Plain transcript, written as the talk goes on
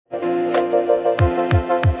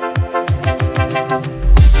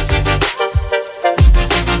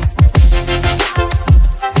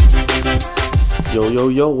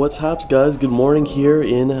Yo, what's haps, guys? Good morning here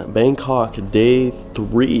in Bangkok, day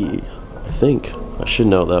 3, I think. I should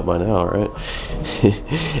know that by now, right?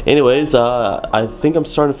 Anyways, I think I'm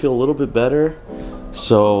starting to feel a little bit better,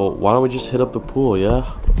 so why don't we just hit up the pool,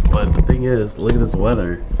 yeah? But the thing is, look at this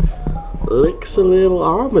weather. Looks a little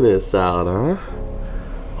ominous out, huh?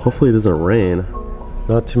 Hopefully it doesn't rain.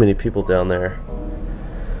 Not too many people down there.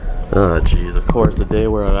 Oh geez, of course, the day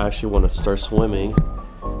where I actually want to start swimming,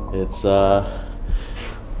 it's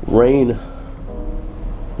rain.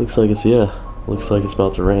 Looks like it's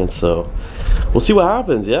about to rain, so we'll see what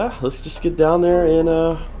happens. Yeah, let's just get down there and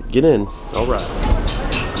get in. All right.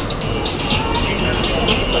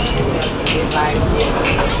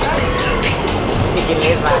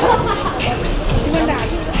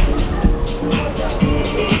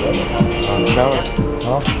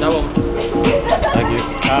 Thank you.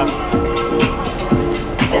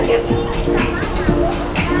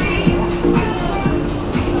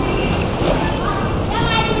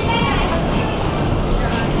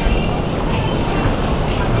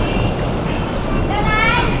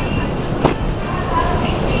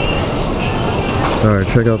 Alright,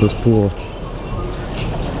 check out this pool. The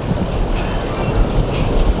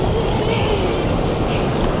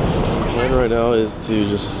plan right now is to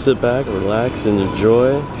just sit back, relax, and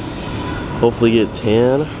enjoy. Hopefully get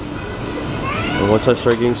tan. And once I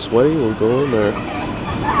start getting sweaty, we'll go in there.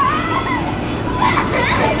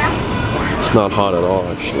 It's not hot at all,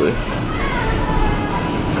 actually.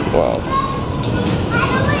 Wow.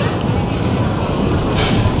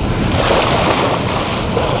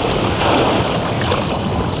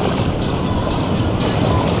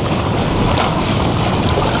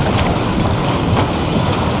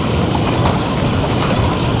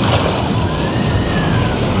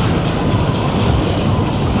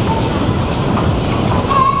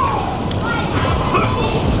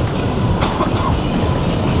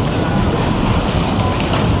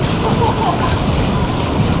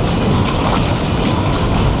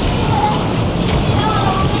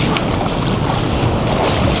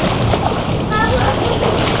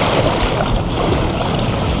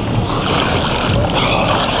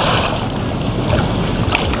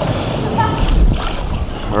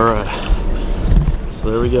 So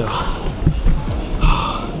there we go.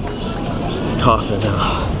 Coughing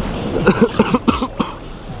now.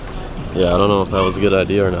 Yeah, I don't know if that was a good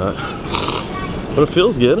idea or not, but it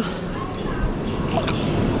feels good.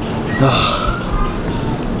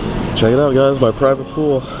 Check it out, guys, my private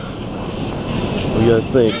pool. What do you guys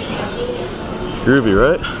think? Groovy,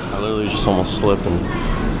 right? I literally just almost slipped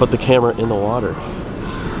and put the camera in the water.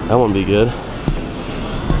 That wouldn't be good.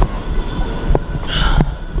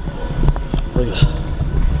 Look at that.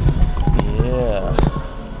 Yeah.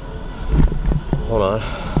 Hold on.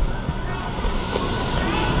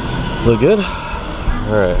 Look good?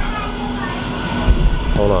 Alright.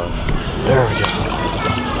 Hold on. There we go.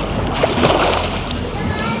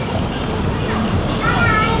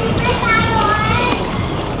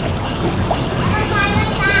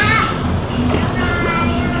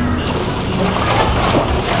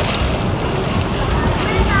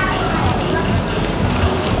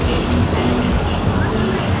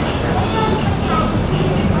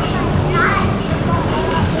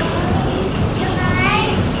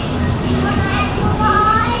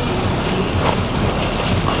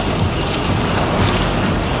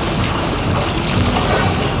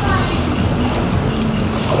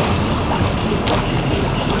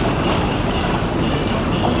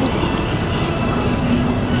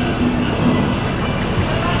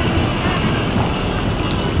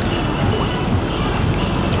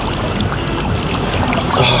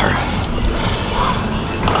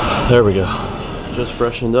 There we go. Just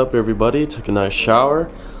freshened up, everybody. Took a nice shower.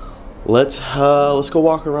 Let's go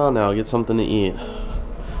walk around now. Get something to eat.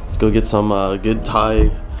 Let's go get some good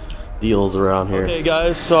Thai deals around here. Okay,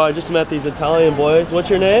 guys. So I just met these Italian boys. What's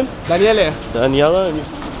your name? Daniele. Daniela. And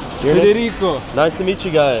your Federico. name? Nice to meet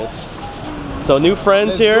you guys. So new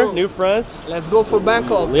friends here. New friends. Let's go for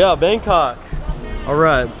Bangkok. Yeah, Bangkok. All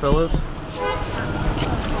right, fellas.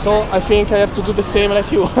 So I think I have to do the same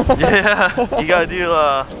like you. Yeah, you gotta do.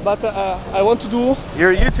 But I want to do.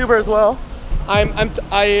 You're a YouTuber as well. I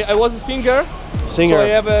was a singer. So I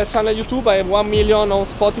have a channel YouTube. I have 1 million on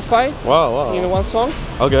Spotify. Wow. In one song.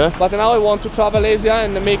 Okay. But now I want to travel Asia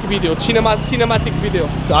and make video, cinematic video.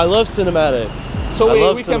 So I love cinematic.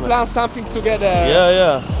 So we can plan something together.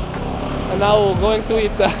 Yeah. And now going to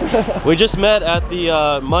it. We just met at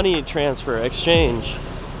the money transfer exchange.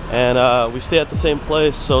 And we stay at the same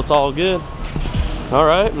place, so it's all good. All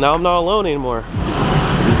right, now I'm not alone anymore.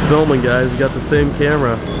 He's filming, guys. We got the same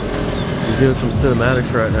camera. He's doing some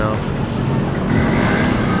cinematics right now.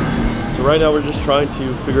 So right now we're just trying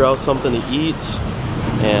to figure out something to eat,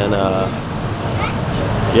 and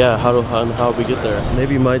yeah, how we get there.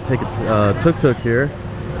 Maybe you might take a tuk-tuk here.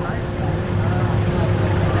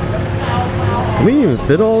 Can we even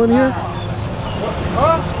fit all in here?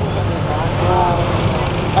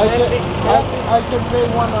 I can pay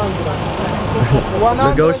 100.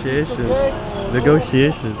 Negotiations.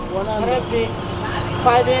 Negotiations. 100.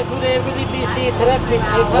 5 days today really busy traffic.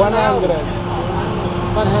 100.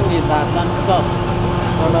 100 baht, one stop.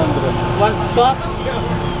 100. One stop.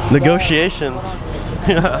 Negotiations.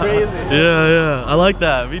 Crazy. Yeah. I like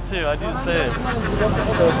that. Me too. I do the same.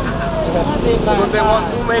 Because they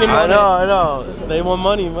want too many money. I know. They want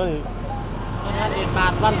money. 100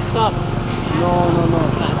 baht, one stop. No.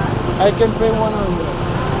 I can pay 100.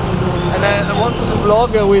 And I want to do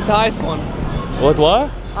vlog with iPhone. What?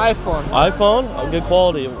 iPhone. iPhone? Oh, good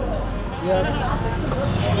quality. Yes.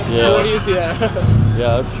 Yeah. More easier.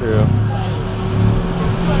 Yeah, that's true.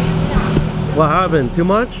 What happened? Too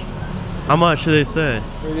much? How much did they say?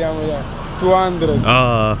 200.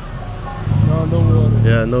 No, don't worry.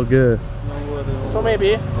 Yeah, no good. Don't worry. So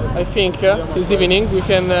maybe, I think, this evening we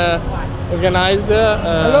can organize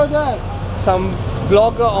some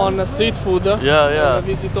vlog on street food. Yeah. And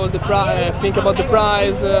visit all the price, think about the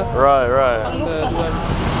price. Right. And,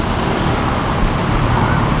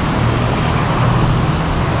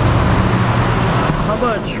 How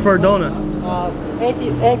much for a donut? 8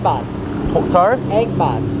 baht. Oh, sorry? 8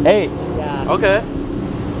 baht. 8? Yeah. Okay.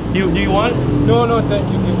 Do you want? No, thank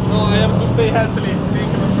you. No, I have to stay healthily.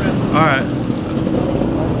 Thank you, my friend. Alright.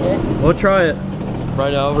 Okay. We'll try it.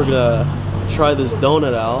 Right now we're gonna try this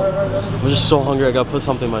donut out. I'm just so hungry, I gotta put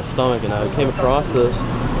something in my stomach, and I came across this.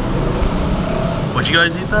 Would you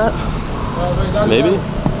guys eat that? Maybe?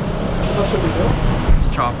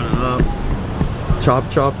 Just chopping it up.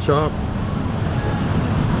 Chop.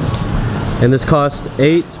 And this cost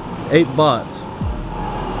 8 baht.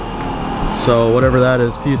 So whatever that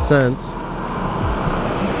is, a few cents.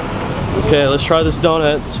 Okay, let's try this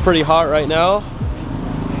donut. It's pretty hot right now.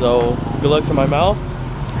 So good luck to my mouth.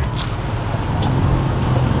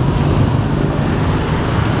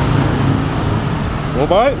 One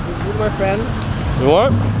bite? It's good, my friend. You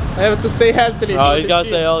want? I have to stay healthily. Oh, he's gotta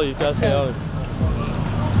stay healthy. He's gotta stay healthy.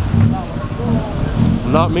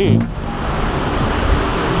 Not me.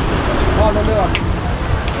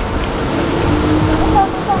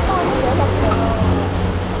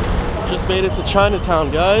 Just made it to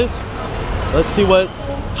Chinatown, guys. Let's see what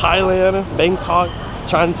Thailand, Bangkok,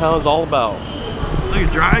 Chinatown is all about. Look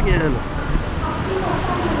at dragon.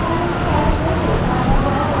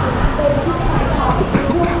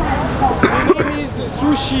 My name is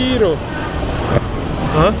Sushiro.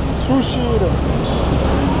 Huh? Sushiro.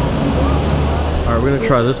 Alright, we're gonna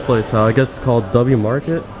try this place out. I guess it's called W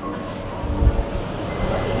Market.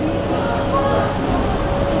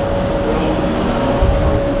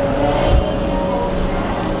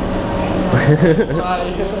 Right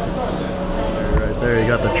there, you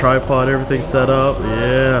got the tripod, everything set up.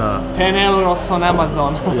 Yeah. 10 euros on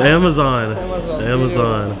Amazon. Amazon.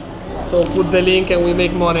 So put the link and we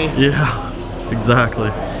make money. Yeah,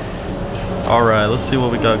 exactly. All right, let's see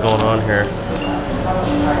what we got going on here.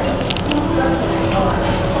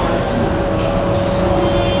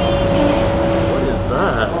 What is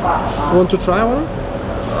that? Want to try one?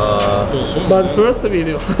 But first the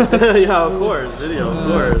video. Yeah, of course, video, of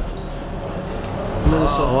course.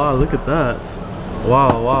 Oh, wow, look at that.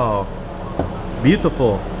 Wow.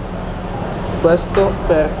 Beautiful. Questo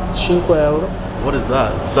per 5 euro. What is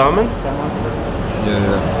that? Salmon?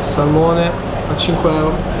 Yeah. Salmone a 5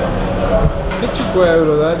 euro. Che 5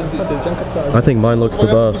 euro, dai? I think mine looks the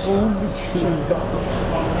best.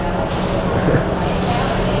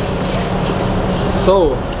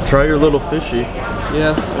 So, try your little fishy.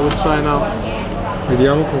 Yes, I will try now.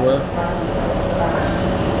 Vediamo com'è.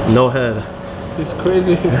 No head. This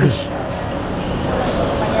crazy fish.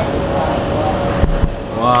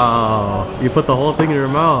 Wow, you put the whole thing in your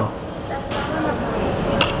mouth.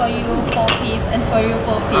 For you 4 piece and for you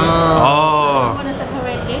 4 piece. Oh. You want to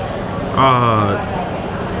separate each?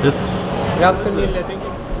 This. Grazie mille, thank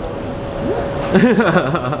you.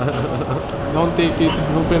 Don't take it,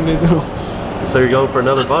 non prendetelo. So you're going for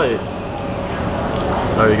another bite.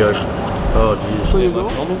 There you go. Oh, geez. So you go?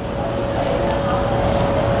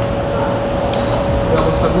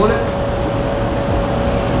 Salmone.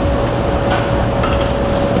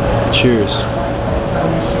 Cheers.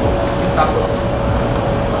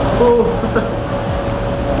 Oh.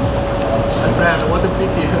 My friend, what a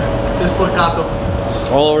pity. Si è sporcato.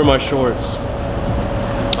 All over my shorts.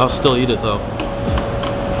 I'll still eat it though.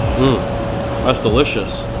 That's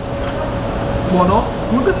delicious. Buono? It's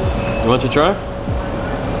good? You want to try?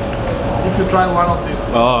 You should try one of these.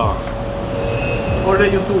 Oh. For the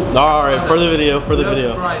YouTube. Alright, for the video, for the You have to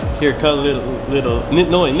video. try. Here, cut a little. Nit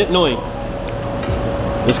noi.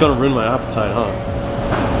 It's gonna ruin my appetite, huh?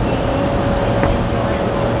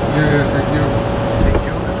 Yeah, thank you. Thank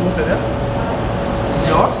you. It's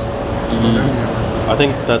yours? I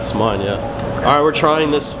think that's mine, yeah. Okay. Alright, we're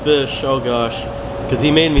trying this fish. Oh gosh. Because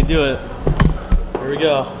he made me do it. Here we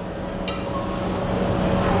go.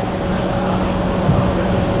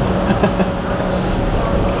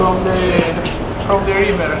 From the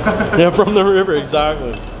river. Yeah, from the river,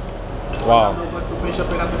 exactly. Wow. Questo pesce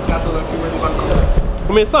appena pescato dal fiume di Bangkok.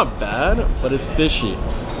 I mean, it's not bad, but it's fishy.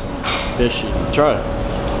 Fishy. Try it.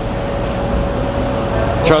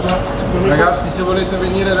 Trust. Ragazzi, se volete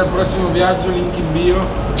venire nel prossimo viaggio, link in bio.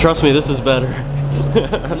 Trust me, this is better.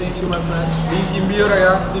 Link in bio,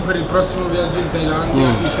 ragazzi, per il prossimo viaggio in Thailandia.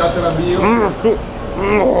 Cliccate la bio.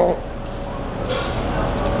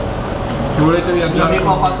 Se volete viaggiare.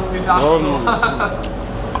 L'amico ha fatto un disastro.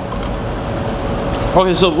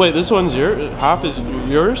 Okay, so wait, this one's yours? Half is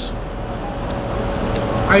yours?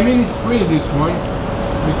 I mean, it's free, this one.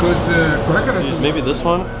 Because, maybe this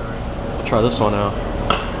one? I'll try this one out.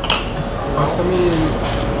 Passami.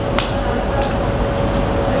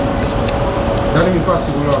 Dani, mi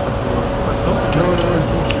passi quello là, per favore. Questo? No, il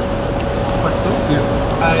sushi. Questo? Sì.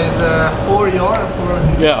 Is for your and for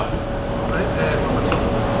him. Yeah.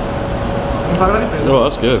 Oh,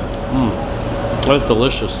 that's good. That's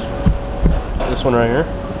delicious. This one right here.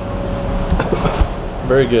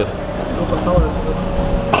 Very good.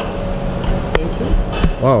 Thank you.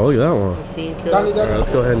 Wow, look at that one. I think. Alright,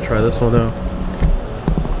 let's go ahead and try this one now.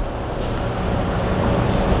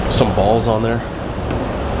 Some balls on there.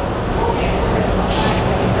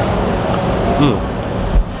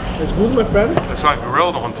 It's good, my friend. It's like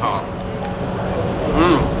grilled on top.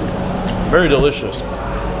 Very delicious.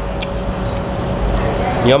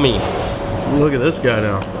 Yummy. Look at this guy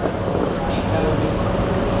now.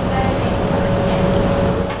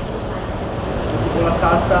 Con la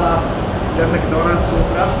salsa del McDonald's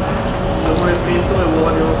sopra, salmone fritto e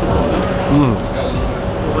uova di rosso cotto.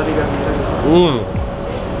 Uova di gallina.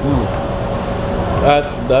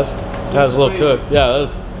 That's a little cooked. Yeah,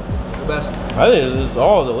 that's The best. I think it's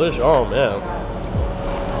all delicious. Oh man.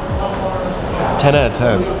 10 out of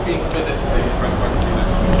 10. What do you think with it?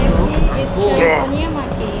 It's California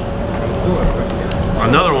market.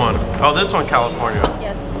 Another one. Oh, this one, California.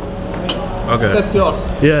 Yes. Okay. That's yours.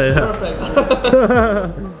 Yeah. Perfect.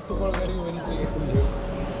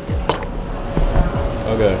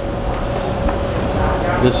 Okay.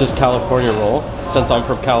 This is California roll. Since I'm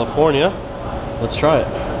from California, let's try it.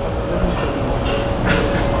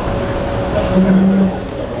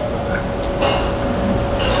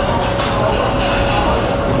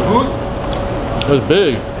 It's good? It's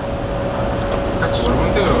big.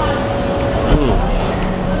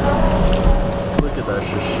 Look at that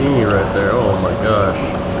sashimi right there. Oh my gosh.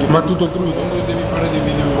 Ma tutto crudo, devi fare dei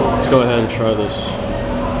video. Let's go ahead and try this.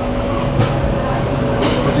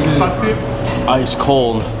 Ice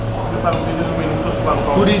cold.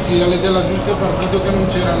 Tu dici della giusta partito che non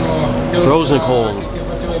c'erano. Frozen cold. Che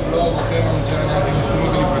faceva il vlog, che non c'era neanche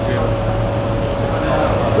nessuno che li faceva.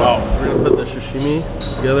 Wow. We're gonna put the sashimi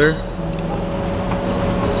together.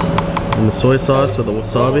 And the soy sauce or the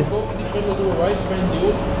wasabi. Dipende dove vai,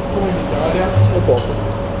 spendi come in Italia o poco.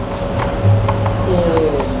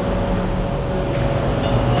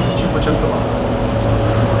 500 watt.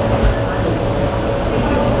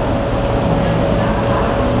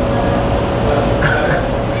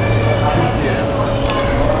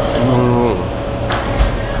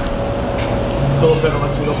 Solo per non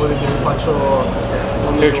farci dopo che mi faccio.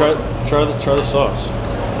 Here, try the sauce.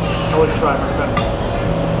 I will try, my friend.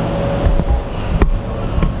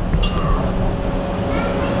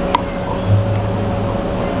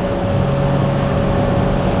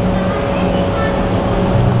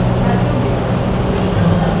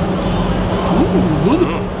 Good.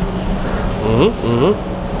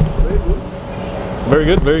 Very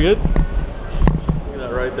good, very good. Look at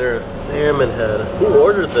that right there, a salmon head. Who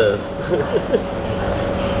ordered this?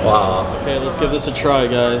 Wow. Okay, let's give this a try,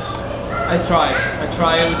 guys. I try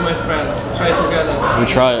it with my friend. Try it together. We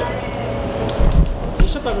try it.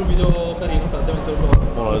 Riesci a fare un video carino per te mentre lo.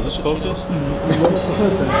 Oh, is this focused?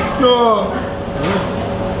 No!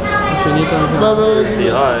 Here's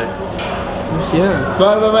the eye.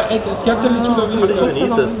 Vai, schiacciali sulla I vista. don't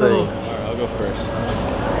even eat this thing. Alright, I'll go first.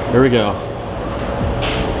 Here we go.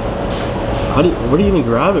 Where do you even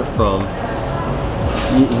grab it from?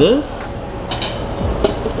 This?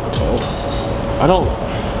 Oh. I don't.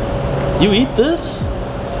 You eat this?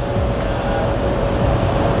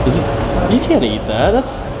 You can't eat that.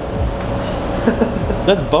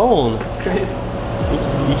 That's bone. It's crazy.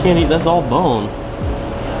 You can't eat. That's all bone.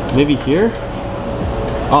 Maybe here?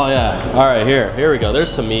 Oh yeah. All right, here we go. There's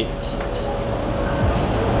some meat.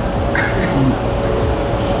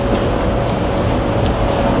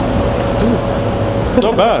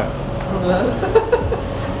 Not bad.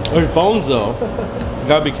 There's bones though. You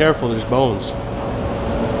gotta be careful. There's bones.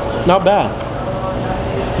 Not bad.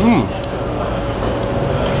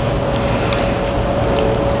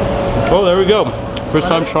 Oh, there we go. First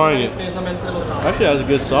time trying it. Actually, it has a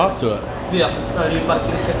good sauce to it. Via, devi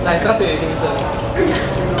partire dai frate che mi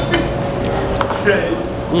serve.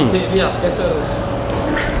 Sì, via, scherzo rosso.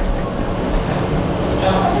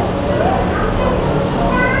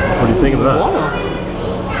 What do you think of that? Buono.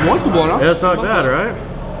 Molto buono. Yeah, it's not bad, right?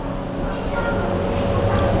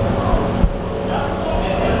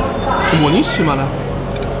 Buonissima la.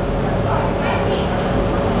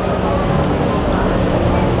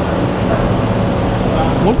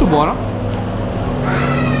 Molto buona.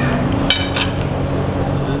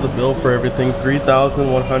 So this is the bill for everything,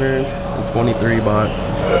 3,123 bahts.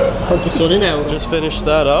 Quanti sono in euro? Just finished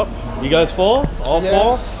that up. You guys full? All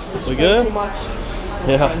full? We good? Too much.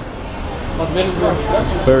 Yeah. But very good.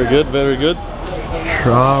 Very good, very good.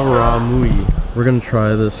 Sharamui. We're gonna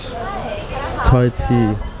try this Thai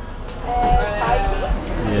tea.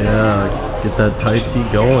 Yeah, get that Thai tea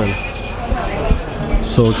going.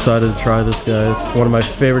 So excited to try this, guys. One of my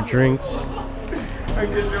favorite drinks.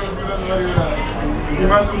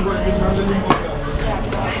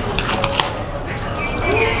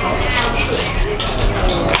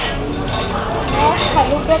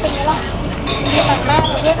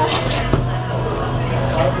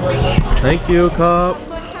 Thank you, Cup.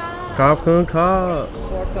 Cup.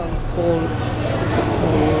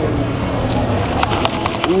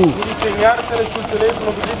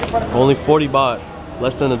 Only 40 baht.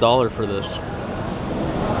 Less than $1 for this.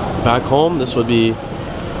 Back home, this would be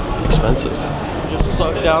expensive. Just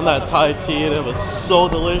sucked down that Thai tea and it was so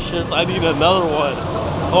delicious. I need another one.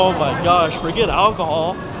 Oh my gosh, forget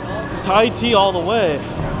alcohol. Thai tea all the way.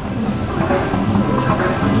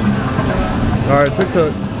 Alright,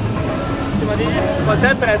 tuk-tuk. Quanto è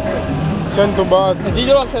il prezzo? 100 baht. E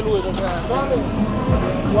diglielo anche a lui.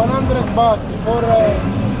 100 baht for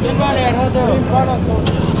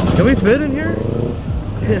Can we fit in here?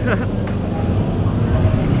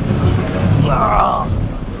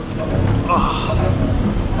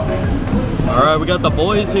 Alright, we got the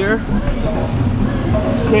boys here.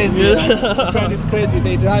 It's crazy. My friend is crazy.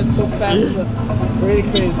 They drive so fast. Really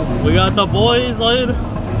crazy. We got the boys in.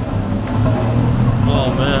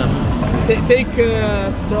 Oh man. Take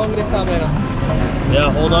strong the camera.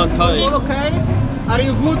 Yeah, hold on tight. All okay? Are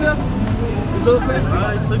you good? Is all okay?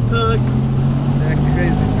 Alright, tuk-tuk. Yeah,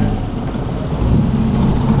 crazy.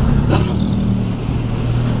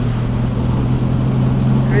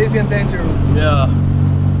 Crazy and dangerous. Yeah.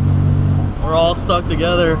 We're all stuck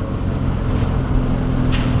together.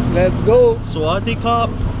 Let's go. Swati cop.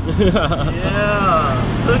 Yeah.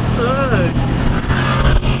 Tuk-tuk.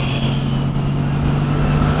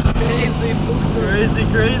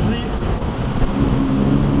 Crazy.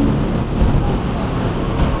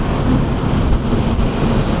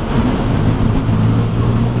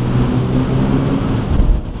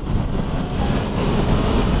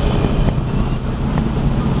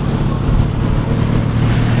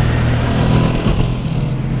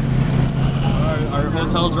 Our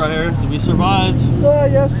hotel's right here. We survived. Oh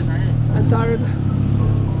yes. I'm tired.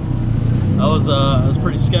 That was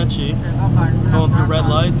pretty sketchy, going through red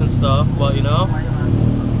lights and stuff, but you know,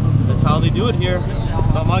 that's how they do it here.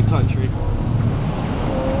 It's not my country.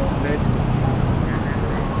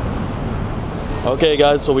 Okay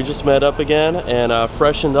guys, so we just met up again and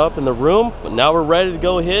freshened up in the room, but now we're ready to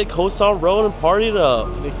go hit Koh San Road and party it up.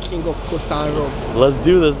 The king of Koh San Road. Let's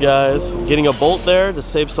do this, guys. Getting a Bolt there to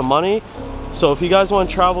save some money. So if you guys want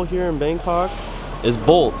to travel here in Bangkok, is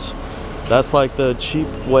Bolt. That's like the cheap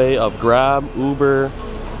way of Grab, Uber,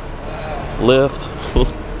 Lyft.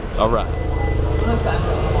 All right.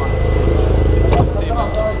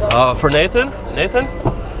 For Nathan?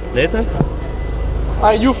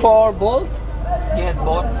 Are you for Bolt? Yes,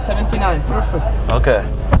 Bolt. 79, perfect. Okay.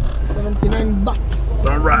 79 baht.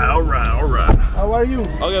 All right. How are you?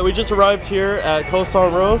 Okay, we just arrived here at Koh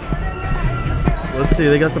San Road. Let's see,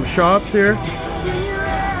 they got some shops here.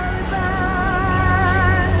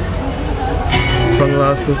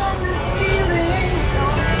 Sunglasses.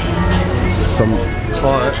 Some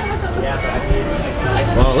pot.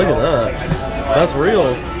 Wow, look at that. That's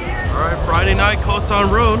real. Alright, Friday night, Koh San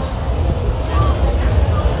Road.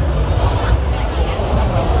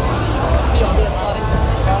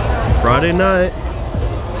 Friday night.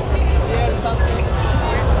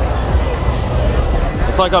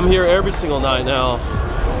 It's like I'm here every single night now.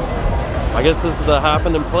 I guess this is the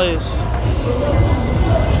happening place.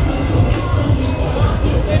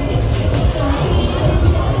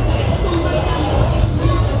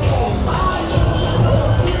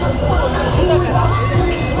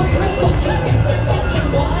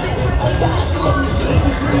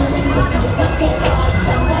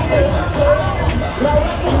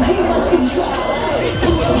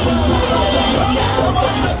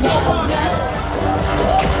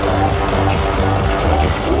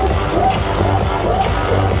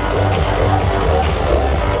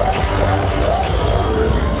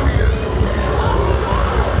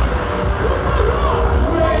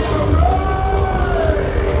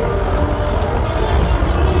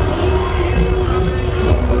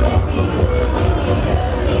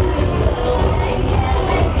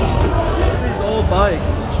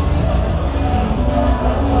 Bikes.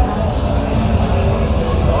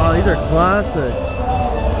 Wow, these are classic.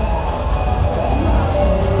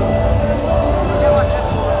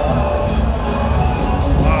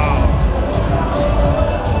 Wow.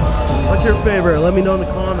 What's your favorite? Let me know in the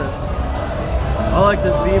comments. I like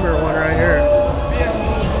this Beamer one right here.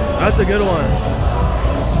 That's a good one.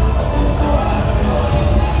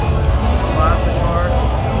 Classic car.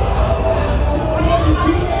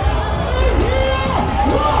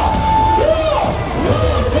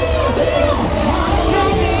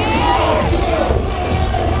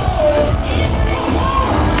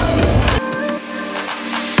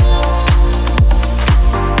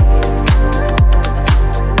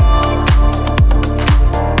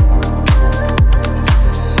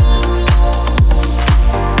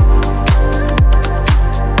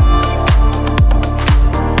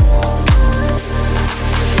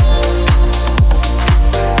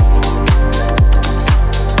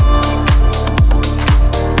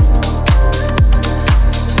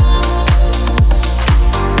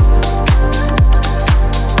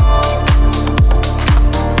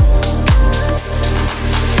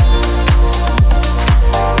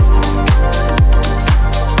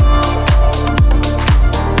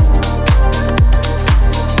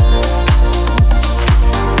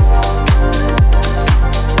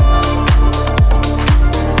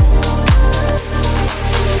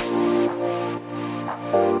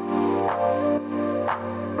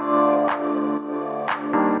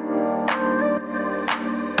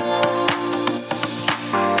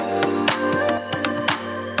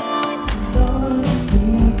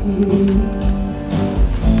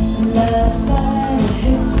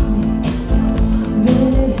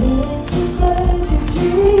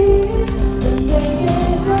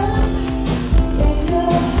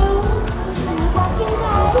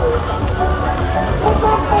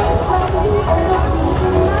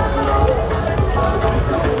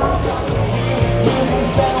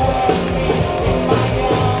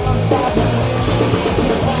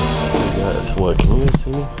 What, can you guys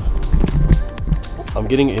see me? I'm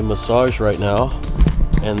getting a massage right now.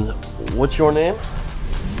 And what's your name?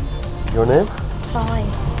 Your name? Roy.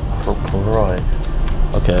 Roy.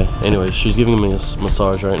 Okay, anyways, she's giving me a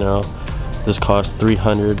massage right now. This costs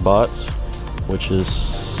 300 bahts, which is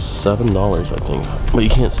 $7, I think. But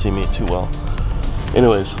you can't see me too well.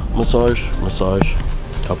 Anyways, massage,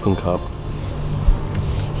 cup and cup.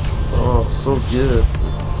 Oh, so good.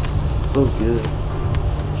 So good.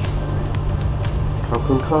 Cup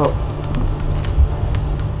and cup.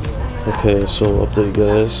 Okay, so update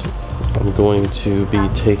guys. I'm going to be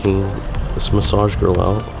taking this massage girl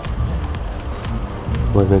out.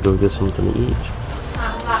 We're gonna go get something to eat.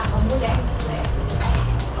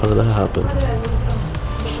 How did that happen?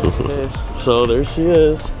 So there she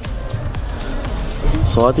is.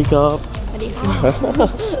 Swatikap.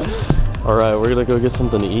 Alright, we're gonna go get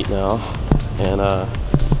something to eat now. And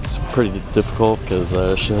it's pretty difficult because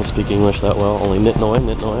she doesn't speak English that well. Only nit noi.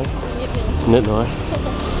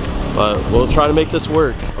 But we'll try to make this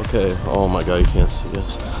work. Okay. Oh my god, you can't see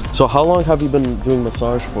this. So how long have you been doing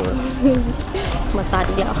massage for? Massage,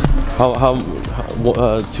 yeah. How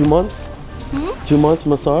 2 months? 2 months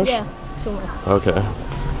massage? Yeah, 2 months. Okay.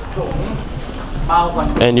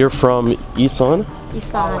 And you're from Isan?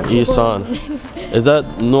 Isan. Is that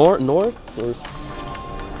north or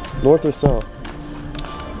south?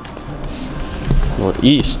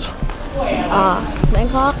 Northeast.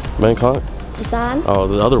 Bangkok. Bangkok? Isan. Oh,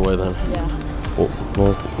 the other way then. Yeah. Oh,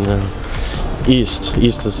 north, yeah. East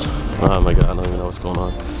is, oh my god, I don't even know what's going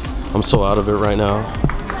on. I'm so out of it right now.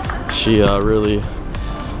 She really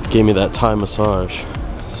gave me that Thai massage.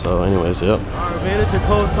 So anyways, yep. Alright, made it to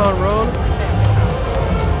Koh San Road.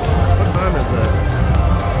 What time is it?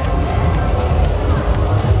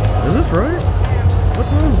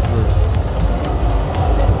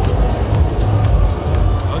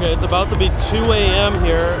 like 2 a.m.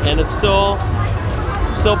 here, and it's still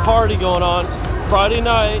party going on. It's Friday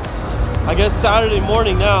night, I guess Saturday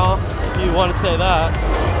morning now, if you want to say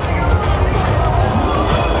that.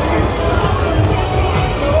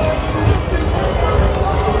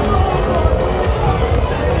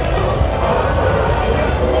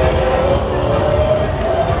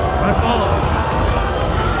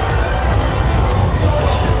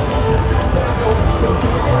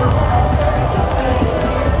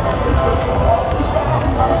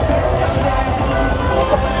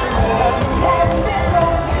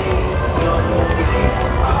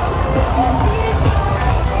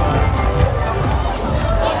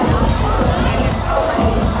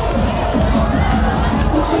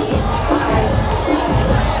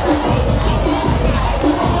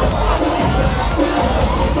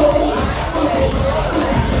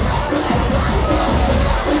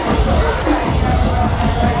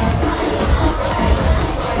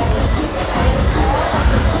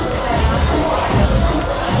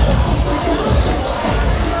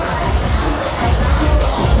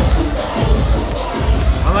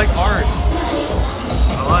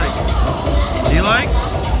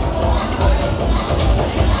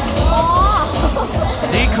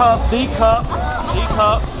 D cup.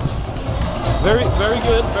 Very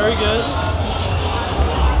good, very good.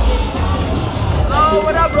 Oh,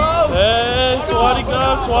 what up, bro? Hey, Swati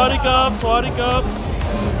cup.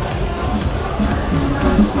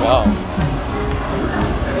 Wow.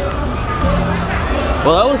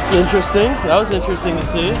 Well, that was interesting. That was interesting to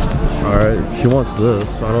see. All right, she wants this.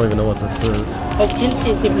 I don't even know what this is. 6 ชิ้น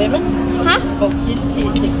 40 เลยไหม ฮะ 6 ชิ้น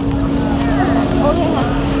 40 โอเคค่ะ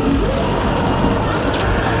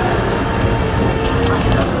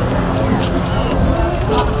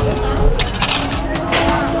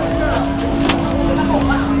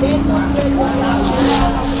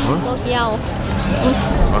โตเกียว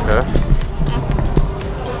Okay.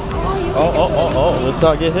 Oh, let's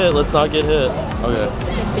not get hit. Let's not get hit. Okay.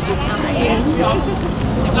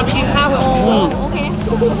 เราไปกินข้าวเถอะ โอเค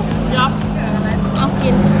ยับ เอากิ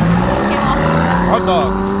นแกเอา Hot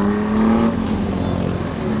dog.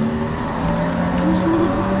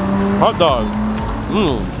 Hot dog.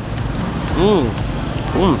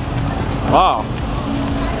 Wow.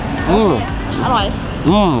 อร่อย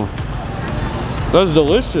That's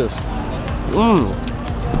delicious.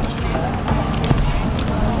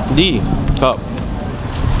 D cup.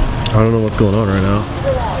 I don't know what's going on right now.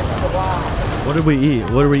 What did we eat?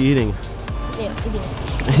 What are we eating? เด็ดอีก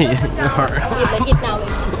See กินเลยกินเอาเลย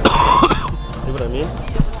what I mean?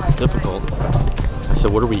 It's difficult. I said,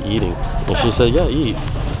 what are we eating? And she said, yeah, eat.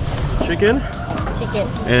 Chicken ชิคเก้น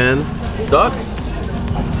and duck.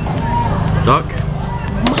 Duck.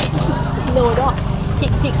 โนดอกพริ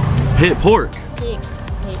ก Hit pork. พริก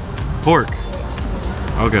Pork.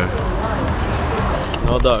 Okay.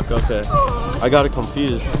 No duck. Okay. I got it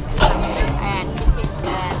confused. and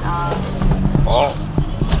Oh.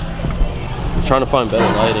 I'm trying to find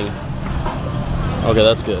better lighting. Okay,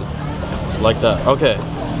 that's good. Just like that. Okay.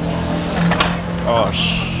 Oh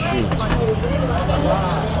shoot.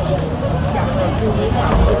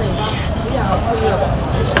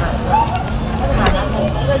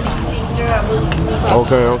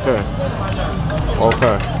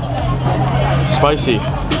 Okay. Spicy.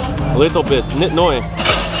 A little bit. Nit noi.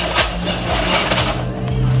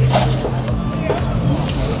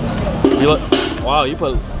 Wow, you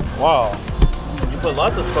put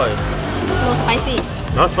lots of spice. no spicy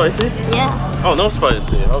Not spicy? yeah Oh, no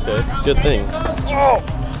spicy. Okay, good thing. Oh!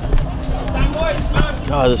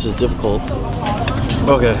 God, this is difficult.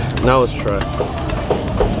 Okay, now let's try.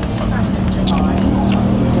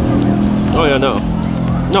 Oh yeah, no.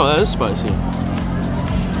 No, that is spicy.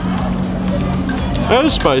 That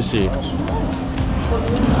is spicy.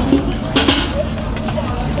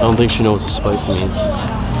 I don't think she knows what spicy means.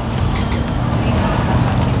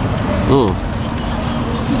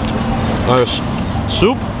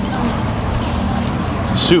 Soup?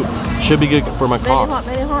 Soup. Should be good for my cough.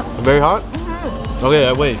 very hot Very hot? Okay,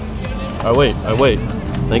 I wait.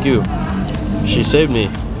 Thank you. She saved me.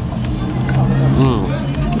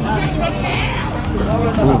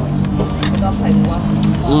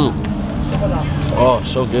 Oh,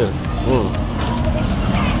 so good.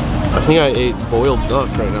 I think I ate boiled duck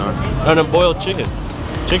right now. And a boiled chicken.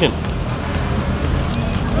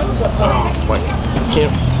 Oh, my. I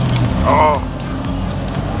can't. Oh.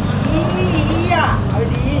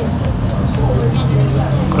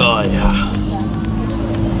 Oh, yeah.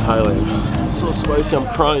 Thailand. It's so spicy, I'm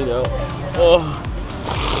crying now. Oh.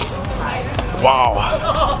 Wow.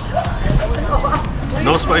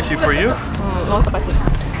 No spicy for you? no spicy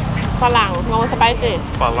ฝรั่ง no spicy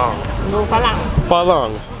Falang. no ฝรั่ง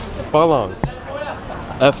Falang. Falang.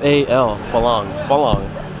 F-A-L. Falang. Falang.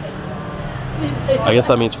 I guess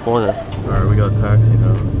that means foreigner. Alright, we got a taxi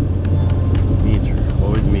now. Meter.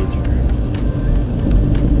 Always meter.